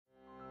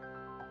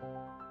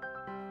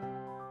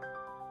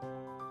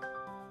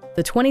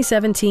the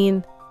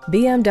 2017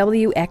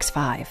 BMW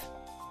X5.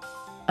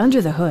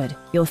 Under the hood,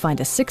 you'll find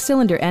a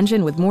 6-cylinder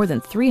engine with more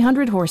than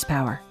 300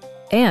 horsepower.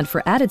 And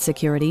for added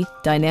security,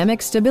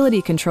 dynamic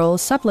stability control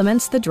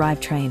supplements the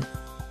drivetrain.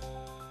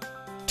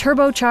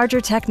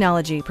 Turbocharger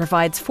technology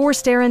provides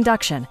forced-air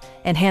induction,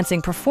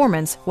 enhancing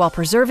performance while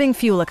preserving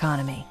fuel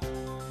economy.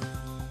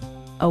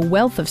 A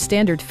wealth of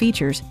standard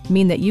features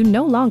mean that you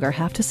no longer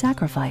have to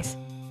sacrifice,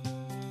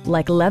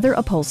 like leather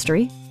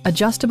upholstery,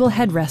 adjustable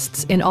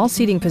headrests in all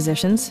seating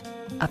positions,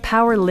 a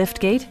power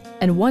liftgate,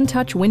 and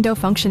one-touch window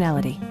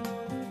functionality.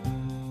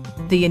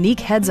 The unique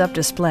heads-up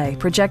display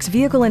projects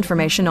vehicle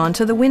information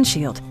onto the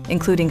windshield,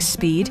 including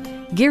speed,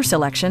 gear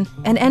selection,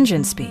 and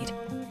engine speed.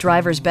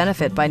 Drivers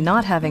benefit by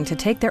not having to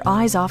take their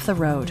eyes off the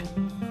road.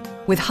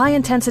 With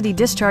high-intensity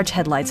discharge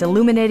headlights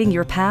illuminating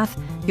your path,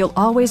 you'll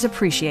always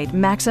appreciate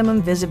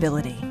maximum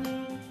visibility.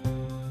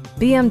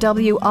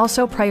 BMW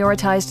also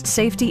prioritized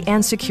safety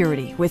and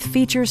security with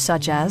features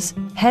such as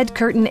head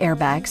curtain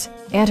airbags,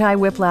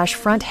 anti-whiplash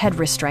front head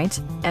restraints,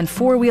 and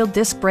 4-wheel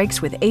disc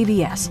brakes with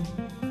ABS.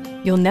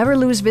 You'll never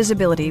lose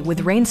visibility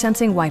with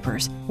rain-sensing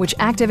wipers, which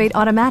activate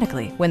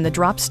automatically when the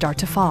drops start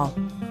to fall.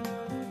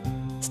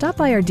 Stop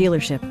by our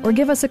dealership or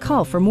give us a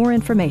call for more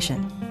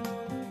information.